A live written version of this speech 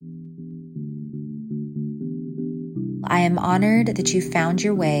I am honored that you found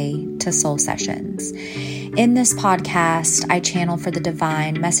your way to Soul Sessions. In this podcast, I channel for the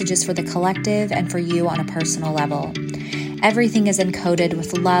divine, messages for the collective, and for you on a personal level. Everything is encoded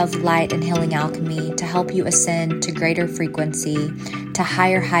with love, light, and healing alchemy to help you ascend to greater frequency, to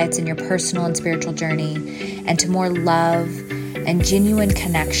higher heights in your personal and spiritual journey, and to more love and genuine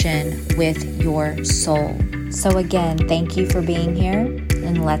connection with your soul. So again, thank you for being here,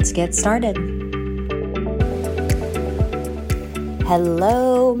 and let's get started.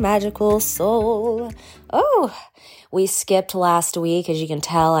 Hello, magical soul. Oh, we skipped last week. As you can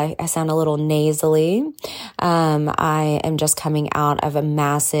tell, I sound a little nasally. I am just coming out of a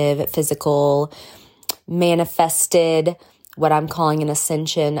massive physical, manifested, what I'm calling an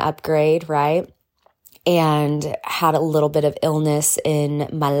ascension upgrade, right? And had a little bit of illness in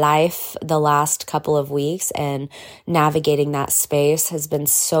my life the last couple of weeks, and navigating that space has been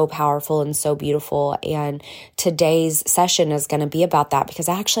so powerful and so beautiful. And today's session is going to be about that, because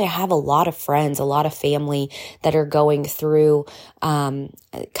I have a lot of friends, a lot of family that are going through kind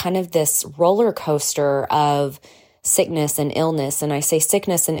of this roller coaster of sickness and illness. And I say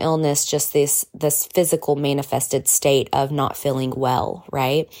sickness and illness, just this physical manifested state of not feeling well,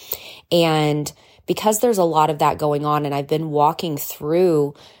 right? And because there's a lot of that going on, and I've been walking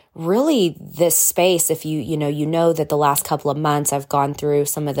through really this space. If you know that the last couple of months I've gone through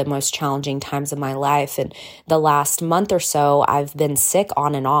some of the most challenging times of my life, and the last month or so I've been sick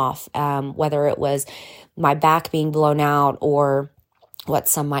on and off, whether it was my back being blown out or what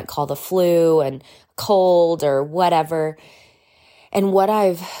some might call the flu and cold or whatever. And what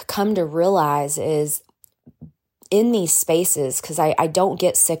I've come to realize is, in these spaces, because I don't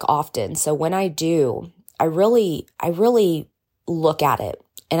get sick often. So when I do, I really look at it,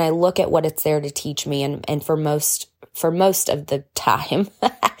 and I look at what it's there to teach me. And for most of the time,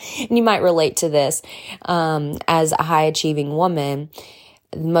 and you might relate to this, as a high achieving woman,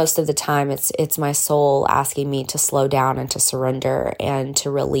 most of the time it's my soul asking me to slow down and to surrender and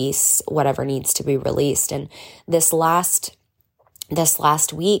to release whatever needs to be released. And this last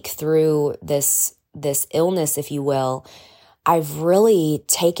week, through this illness, if you will, I've really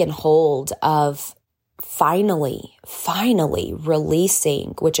taken hold of finally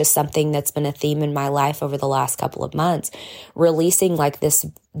releasing, which is something that's been a theme in my life over the last couple of months, releasing like this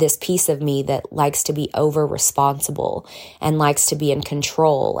piece of me that likes to be over responsible and likes to be in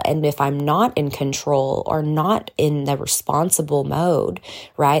control. And if I'm not in control or not in the responsible mode,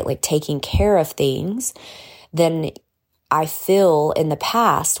 right, like taking care of things, then I feel, in the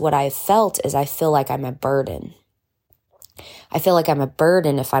past, what I've felt is I feel like I'm a burden. I feel like I'm a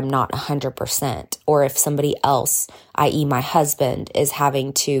burden if I'm not 100%, or if somebody else, i.e. my husband, is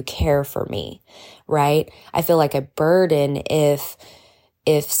having to care for me, right? I feel like a burden if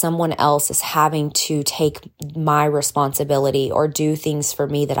someone else is having to take my responsibility or do things for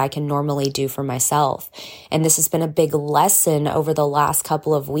me that I can normally do for myself. And this has been a big lesson over the last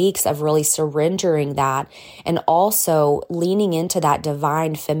couple of weeks of really surrendering that, and also leaning into that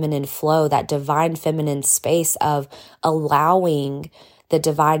divine feminine flow, that divine feminine space of allowing the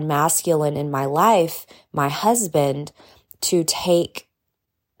divine masculine in my life, my husband, to take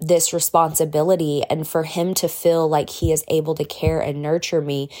this responsibility, and for him to feel like he is able to care and nurture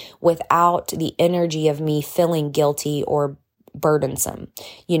me without the energy of me feeling guilty or burdensome,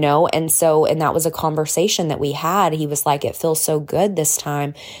 and that was a conversation that we had. He was like, it feels so good this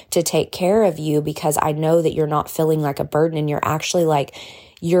time to take care of you, because I know that you're not feeling like a burden, and you're actually like,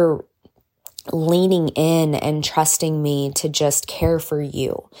 you're leaning in and trusting me to just care for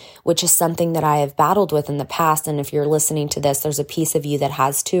you, which is something that I have battled with in the past. And if you're listening to this, there's a piece of you that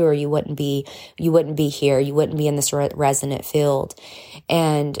has too, or you wouldn't be here. You wouldn't be in this resonant field.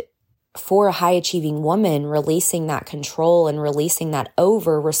 And for a high achieving woman, releasing that control and releasing that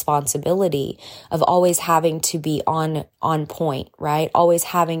over responsibility of always having to be on point, right? Always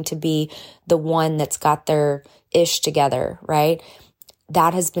having to be the one that's got their ish together, right?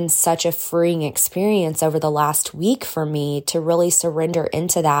 That has been such a freeing experience over the last week for me, to really surrender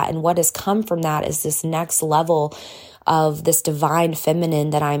into that. And what has come from that is this next level of this divine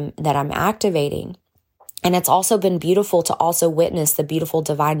feminine that I'm activating. And it's also been beautiful to also witness the beautiful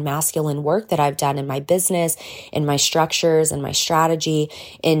divine masculine work that I've done in my business, in my structures, and my strategy,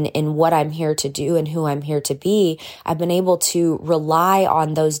 in what I'm here to do and who I'm here to be. I've been able to rely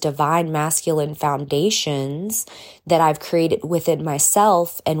on those divine masculine foundations that I've created within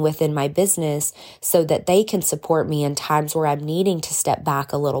myself and within my business so that they can support me in times where I'm needing to step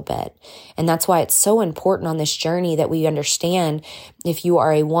back a little bit. And that's why it's so important on this journey that we understand, if you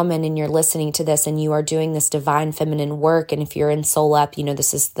are a woman and you're listening to this and you are doing this divine feminine work, and if you're in Soul Up,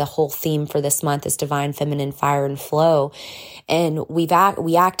 this is the whole theme for this month is divine feminine fire and flow. And we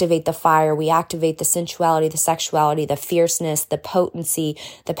activate the fire, we activate the sensuality, the sexuality, the fierceness, the potency,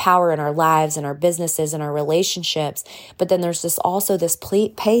 the power in our lives and our businesses and our relationships. But then there's also this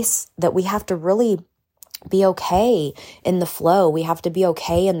pace that we have to really be okay in the flow. We have to be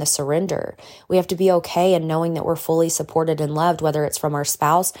okay in the surrender. We have to be okay in knowing that we're fully supported and loved, whether it's from our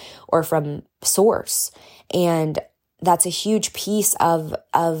spouse or from source. And that's a huge piece of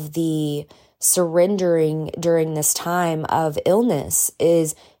the surrendering during this time of illness,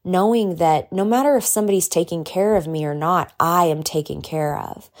 is knowing that no matter if somebody's taking care of me or not, I am taken care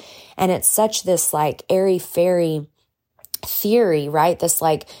of. And it's such this like airy-fairy theory, right?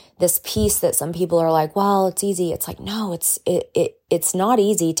 This piece that some people are like, well, it's easy. It's like, no, it's not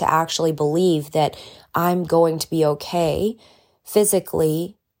easy to actually believe that I'm going to be okay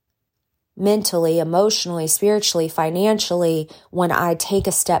physically, mentally, emotionally, spiritually, financially, when I take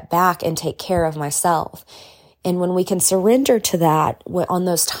a step back and take care of myself. And when we can surrender to that on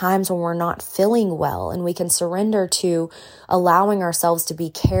those times when we're not feeling well, and we can surrender to allowing ourselves to be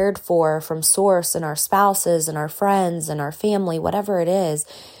cared for from source and our spouses and our friends and our family, whatever it is,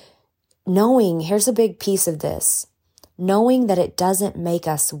 knowing, here's a big piece of this, knowing that it doesn't make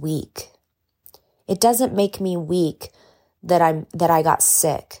us weak. It doesn't make me weak that I got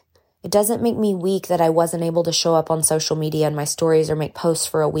sick. It doesn't make me weak that I wasn't able to show up on social media and my stories or make posts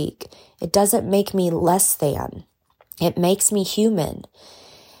for a week. It doesn't make me less than. It makes me human.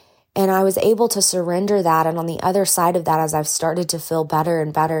 And I was able to surrender that. And on the other side of that, as I've started to feel better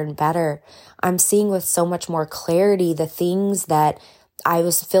and better and better, I'm seeing with so much more clarity the things that I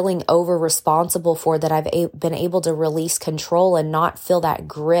was feeling over responsible for, that I've been able to release control and not feel that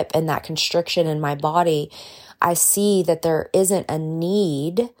grip and that constriction in my body. I see that there isn't a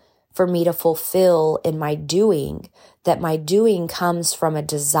need for me to fulfill in my doing, that my doing comes from a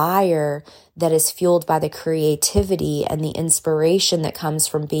desire that is fueled by the creativity and the inspiration that comes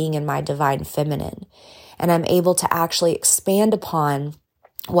from being in my divine feminine. And I'm able to actually expand upon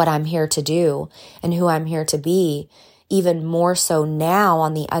what I'm here to do and who I'm here to be, even more so now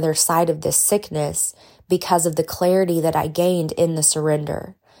on the other side of this sickness, because of the clarity that I gained in the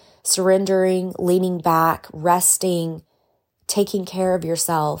surrender. Surrendering, leaning back, resting, taking care of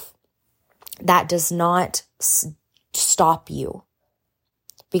yourself. That does not stop you.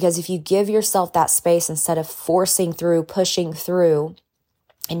 Because if you give yourself that space instead of forcing through, pushing through,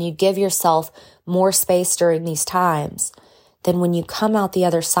 and you give yourself more space during these times, then when you come out the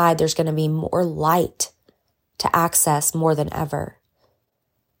other side, there's going to be more light to access more than ever.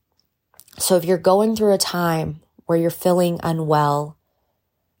 So if you're going through a time where you're feeling unwell,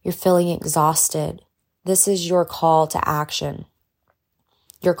 you're feeling exhausted, this is your call to action.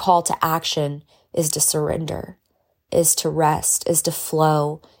 Your call to action is to surrender, is to rest, is to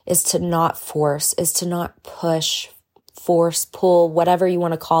flow, is to not force, is to not push, force, pull, whatever you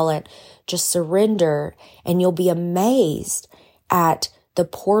want to call it. Just surrender, and you'll be amazed at the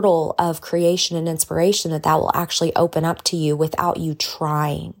portal of creation and inspiration that will actually open up to you without you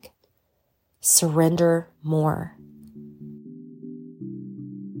trying. Surrender more.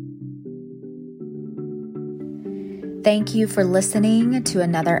 Thank you for listening to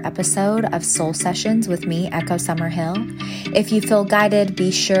another episode of Soul Sessions with me, Echo Summerhill. If you feel guided,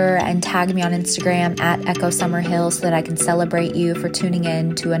 be sure and tag me on Instagram at Echo Summerhill so that I can celebrate you for tuning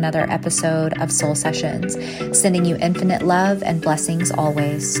in to another episode of Soul Sessions. Sending you infinite love and blessings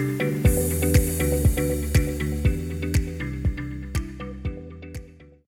always.